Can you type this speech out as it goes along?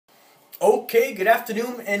Okay, good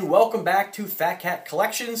afternoon and welcome back to Fat Cat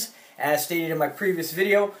Collections. As stated in my previous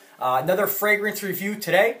video, another fragrance review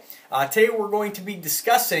today. Today we're going to be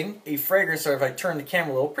discussing a fragrance. Sorry if I turn the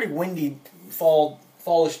camera a little. Pretty windy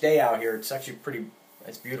fallish day out here. It's actually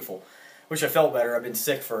it's beautiful. Wish I felt better. I've been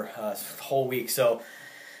sick for a whole week, so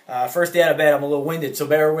first day out of bed I'm a little winded, so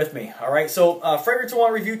bear with me. Alright, so fragrance I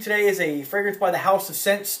want to review today is a fragrance by the House of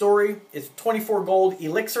Scentstory. It's 24 Gold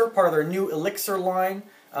Elixir, part of their new Elixir line.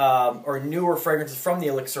 Or newer fragrances from the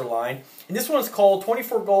Elixir line. And this one is called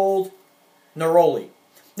 24 Gold Neroli.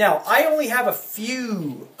 Now, I only have a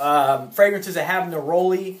few fragrances that have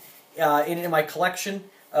Neroli in my collection.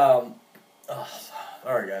 Alright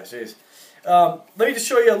guys, jeez. Let me just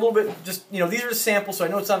show you a little bit, these are the samples, so I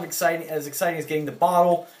know it's not as exciting as getting the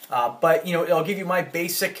bottle, but, it'll give you my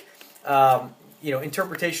basic,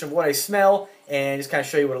 interpretation of what I smell, and just kind of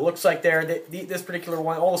show you what it looks like there. This particular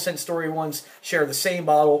one, all the Scentstory ones share the same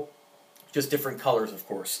bottle, just different colors, of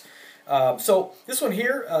course. So this one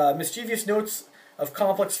here, mischievous notes of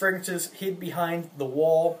complex fragrances hid behind the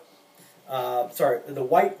the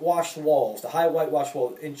whitewashed walls, the high whitewashed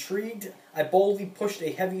wall. Intrigued, I boldly pushed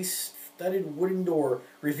a heavy studded wooden door,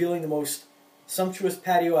 revealing the most sumptuous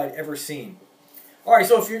patio I'd ever seen. Alright,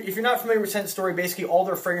 so if you're not familiar with Scentstory, basically all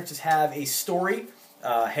their fragrances have a story,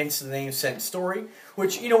 hence the name Scentstory,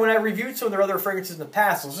 which, when I reviewed some of their other fragrances in the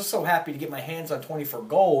past, I was just so happy to get my hands on 24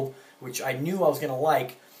 Gold, which I knew I was going to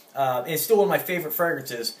like, and it's still one of my favorite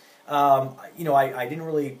fragrances. I didn't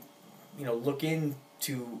really, look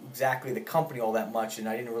into exactly the company all that much, and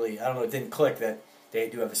I don't know, it didn't click that they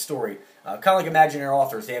do have a story. Kind of like imaginary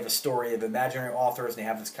authors, they have a story, they have imaginary authors, and they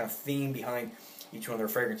have this kind of theme behind each one of their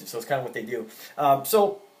fragrances, so it's kind of what they do.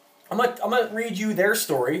 So I'm gonna read you their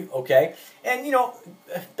story, okay? And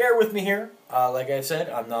bear with me here. Like I said,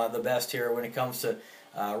 I'm not the best here when it comes to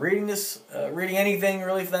reading anything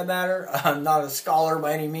really, for that matter. I'm not a scholar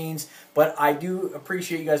by any means, but I do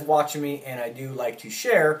appreciate you guys watching me, and I do like to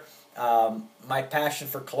share my passion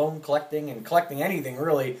for cologne collecting and collecting anything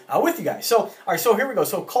really with you guys. So, all right, so here we go.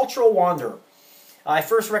 So, Cultural Wanderer. I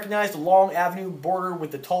first recognized the long avenue bordered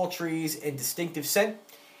with the tall trees and distinctive scent.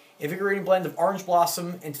 Invigorating blend of orange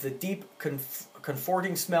blossom into the deep,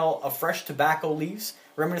 comforting smell of fresh tobacco leaves,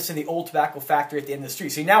 reminiscent of the old tobacco factory at the end of the street.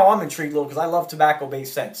 See, now I'm intrigued a little because I love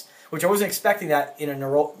tobacco-based scents, which I wasn't expecting that in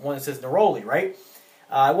one that says Neroli, right?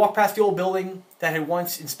 I walked past the old building that had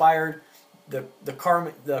once inspired the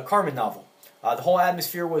Carmen novel. The whole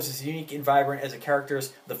atmosphere was as unique and vibrant as the characters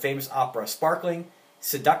of the famous opera, sparkling,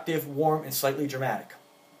 seductive, warm, and slightly dramatic.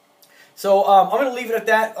 So I'm going to leave it at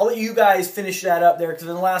that. I'll let you guys finish that up there, because in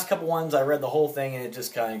the last couple ones I read the whole thing and it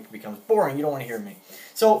just kind of becomes boring. You don't want to hear me.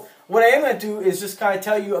 So what I am going to do is just kind of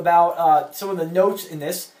tell you about some of the notes in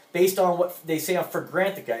this based on what they say on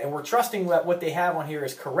Fragrantica, and we're trusting that what they have on here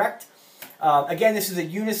is correct. Again, this is a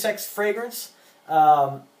unisex fragrance,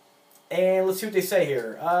 and let's see what they say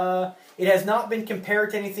here. It has not been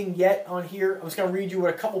compared to anything yet on here. I'm just going to read you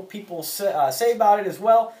what a couple people say about it as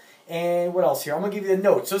well. And what else here? I'm going to give you the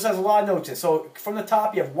notes. So this has a lot of notes in it. So from the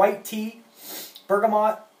top you have white tea,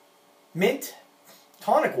 bergamot, mint,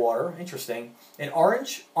 tonic water, interesting, and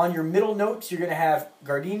orange. On your middle notes you're going to have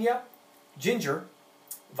gardenia, ginger,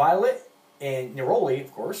 violet, and neroli,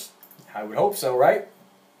 of course. I would hope so, right?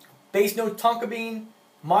 Base note, tonka bean,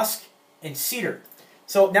 musk, and cedar.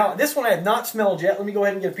 So now this one I have not smelled yet. Let me go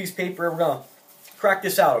ahead and get a piece of paper and we're going to crack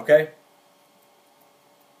this out, okay?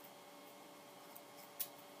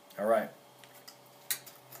 Alright.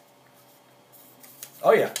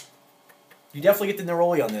 Oh yeah. You definitely get the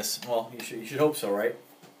Neroli on this. Well, you should hope so, right?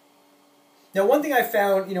 Now one thing I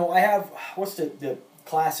found, I have, what's the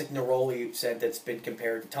classic Neroli scent that's been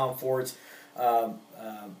compared to Tom Ford's, what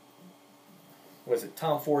is it,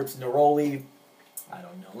 Tom Ford's Neroli, I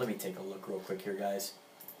don't know, let me take a look real quick here, guys.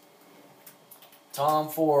 Tom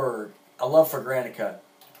Ford, I love Fragrantica.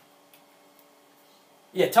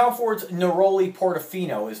 Yeah, Tom Ford's Neroli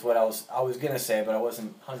Portofino is what I was gonna say, but I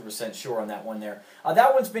wasn't 100% sure on that one there.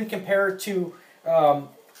 That one's been compared to a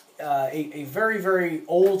very, very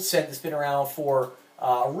old scent that's been around for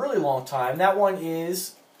a really long time. That one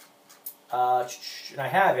is, and I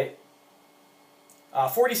have it,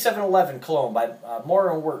 4711 Cologne by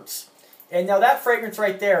Morin Wirtz. And now that fragrance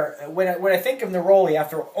right there, when I think of Neroli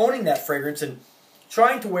after owning that fragrance and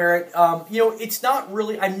trying to wear it, it's not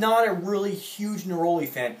really, I'm not a really huge Neroli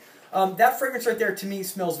fan. That fragrance right there to me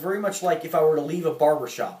smells very much like if I were to leave a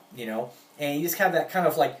barbershop, and you just have that kind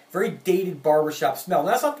of like very dated barbershop smell. And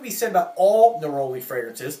that's not to be said about all Neroli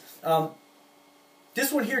fragrances.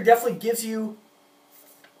 This one here definitely gives you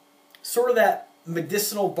sort of that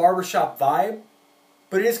medicinal barbershop vibe,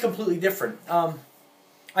 but it is completely different.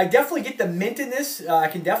 I definitely get the mint in this. I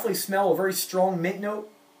can definitely smell a very strong mint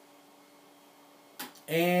note.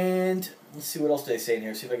 And let's see, what else did I say in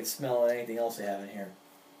here? See if I can smell anything else I have in here.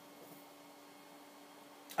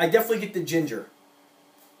 I definitely get the ginger.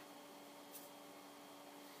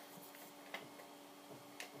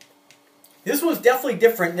 This one's definitely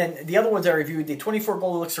different than the other ones I reviewed, the 24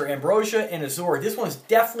 Gold Elixir Ambrosia and Azure. This one's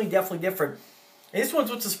definitely different. And this one's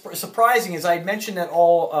what's surprising is I had mentioned that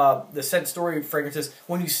all the Scentstory fragrances,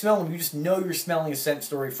 when you smell them, you just know you're smelling a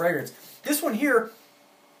Scentstory fragrance. This one here,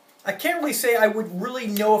 I can't really say I would really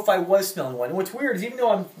know if I was smelling one. And what's weird is even though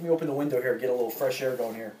let me open the window here, get a little fresh air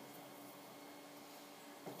going here.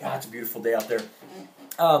 God, it's a beautiful day out there.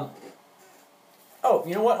 Oh,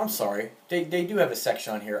 you know what? I'm sorry. They do have a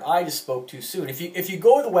section on here. I just spoke too soon. If you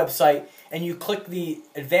go to the website and you click the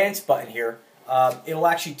advanced button here, it'll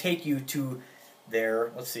actually take you to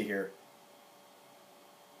their, let's see here.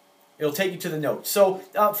 It'll take you to the notes. So,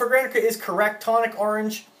 Fragrantica is correct. Tonic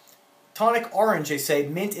orange, they say,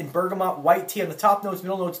 mint and bergamot, white tea on the top notes,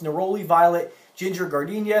 middle notes, neroli, violet, ginger,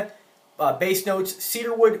 gardenia, base notes,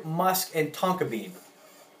 cedarwood, musk, and tonka bean.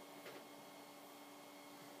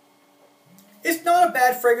 It's not a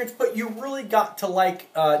bad fragrance, but you really got to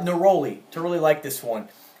like neroli to really like this one.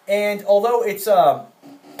 And although it's, I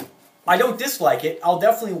don't dislike it, I'll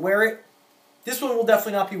definitely wear it. This one will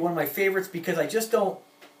definitely not be one of my favorites because I just don't,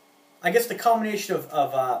 I guess the combination of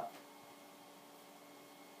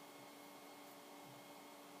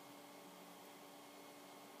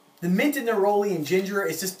the mint and neroli and ginger,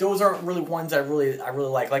 it's just, those aren't really ones I really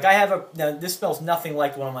like. Like I have now this smells nothing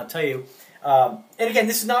like the one I'm going to tell you. And again,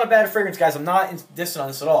 this is not a bad fragrance, guys. I'm not dissing on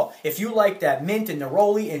this at all. If you like that mint and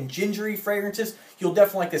neroli and gingery fragrances, you'll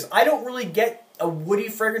definitely like this. I don't really get a woody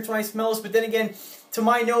fragrance when I smell this, but then again, to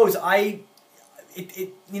my nose, to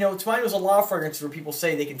my nose, a lot of fragrances where people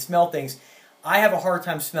say they can smell things, I have a hard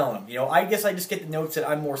time smelling them. You know, I guess I just get the notes that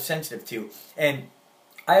I'm more sensitive to. And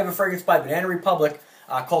I have a fragrance by Banana Republic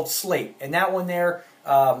called Slate, and that one there,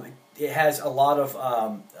 it has a lot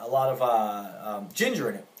of ginger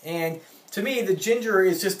in it. And to me, the ginger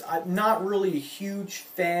is just, I'm not really a huge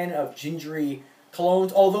fan of gingery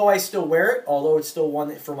colognes, although I still wear it, although it's still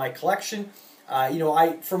one for my collection.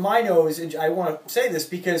 For my nose, and I want to say this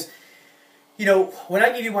because, when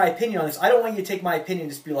I give you my opinion on this, I don't want you to take my opinion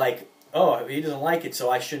and just be like, oh, he doesn't like it, so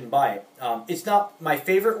I shouldn't buy it. It's not my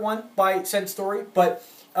favorite one by Scentstory, but,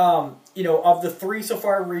 of the three so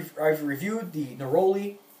far I've reviewed, the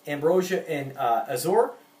Neroli, Ambrosia, and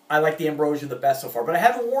Azure, I like the Ambrosia the best so far, but I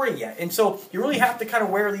haven't worn it yet. And so you really have to kind of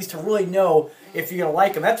wear these to really know if you're going to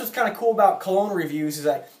like them. That's what's kind of cool about cologne reviews is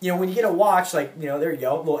that, when you get a watch, like, there you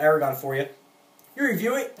go, a little Aragon for you. You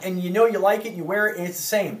review it, and you know you like it, and you wear it, and it's the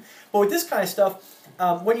same. But with this kind of stuff,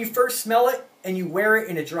 when you first smell it, and you wear it,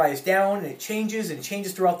 and it dries down, and it changes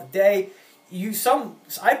throughout the day,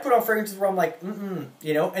 I put on fragrances where I'm like, and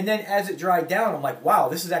then as it dried down, I'm like, wow,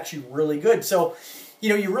 this is actually really good. So,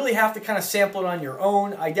 you really have to kind of sample it on your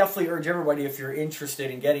own. I definitely urge everybody, if you're interested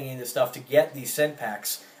in getting into stuff, to get these scent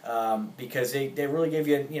packs because they really give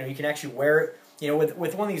you, you can actually wear it.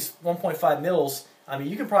 With one of these 1.5 mils, I mean,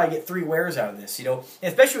 you can probably get 3 wears out of this, and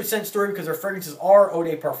especially with Scentstory because their fragrances are eau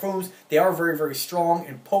de parfums. They are very, very strong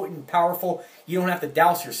and potent and powerful. You don't have to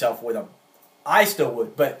douse yourself with them. I still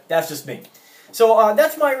would, but that's just me. So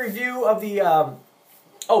that's my review of the.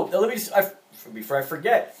 Let me just before I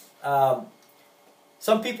forget.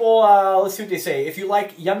 Some people, let's see what they say. If you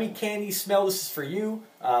like yummy candy smell, this is for you.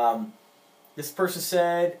 This person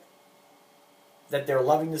said that they're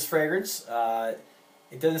loving this fragrance.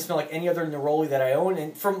 It doesn't smell like any other Neroli that I own.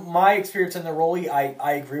 And from my experience in Neroli,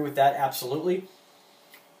 I agree with that absolutely.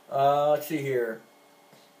 Let's see here.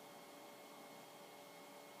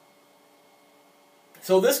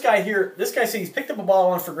 So this guy said he's picked up a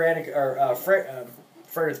bottle on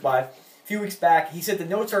Fragrance Buy a few weeks back. He said the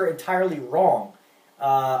notes are entirely wrong.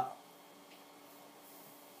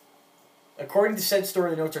 According to Scentstory,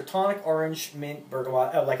 the notes are tonic, orange, mint,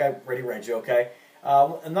 bergamot. Like I already read you, okay?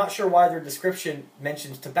 I'm not sure why their description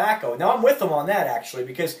mentions tobacco. Now, I'm with them on that, actually,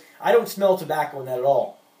 because I don't smell tobacco in that at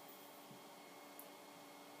all.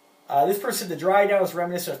 This person said the dry down is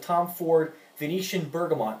reminiscent of Tom Ford Venetian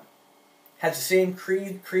bergamot. Has the same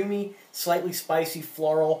creamy, slightly spicy,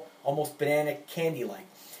 floral, almost banana candy-like.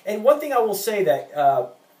 And one thing I will say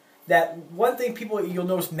that one thing you'll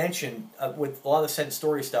notice mention with a lot of the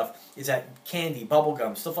Scentstory stuff is that candy,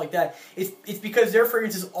 bubblegum, stuff like that. It's because their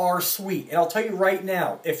fragrances are sweet. And I'll tell you right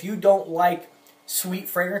now, if you don't like sweet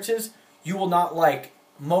fragrances, you will not like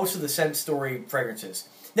most of the Scentstory fragrances.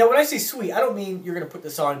 Now, when I say sweet, I don't mean you're going to put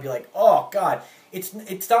this on and be like, oh, God.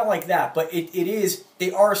 It's not like that, but it is,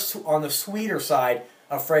 they are on the sweeter side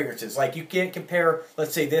of fragrances. Like you can't compare,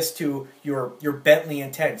 let's say, this to your Bentley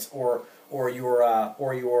Intense or your oud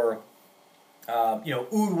wood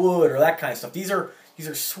or that kind of stuff. These are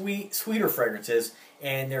sweeter fragrances,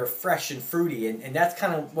 and they're fresh and fruity, and that's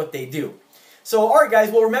kind of what they do. So, all right,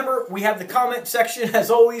 guys. Well, remember, we have the comment section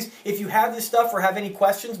as always. If you have this stuff or have any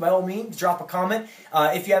questions, by all means, drop a comment.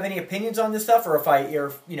 If you have any opinions on this stuff, or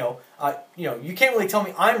you can't really tell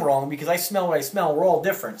me I'm wrong because I smell what I smell. We're all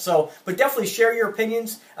different. So, but definitely share your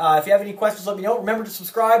opinions. If you have any questions, let me know. Remember to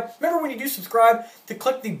subscribe. Remember when you do subscribe to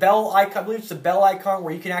click the bell icon. I believe it's the bell icon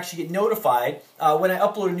where you can actually get notified when I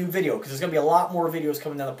upload a new video, because there's going to be a lot more videos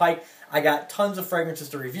coming down the pike. I got tons of fragrances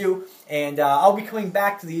to review, and I'll be coming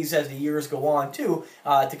back to these as the years go on, too,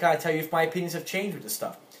 to kind of tell you if my opinions have changed with this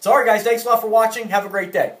stuff. So, alright guys, thanks a lot for watching. Have a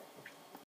great day.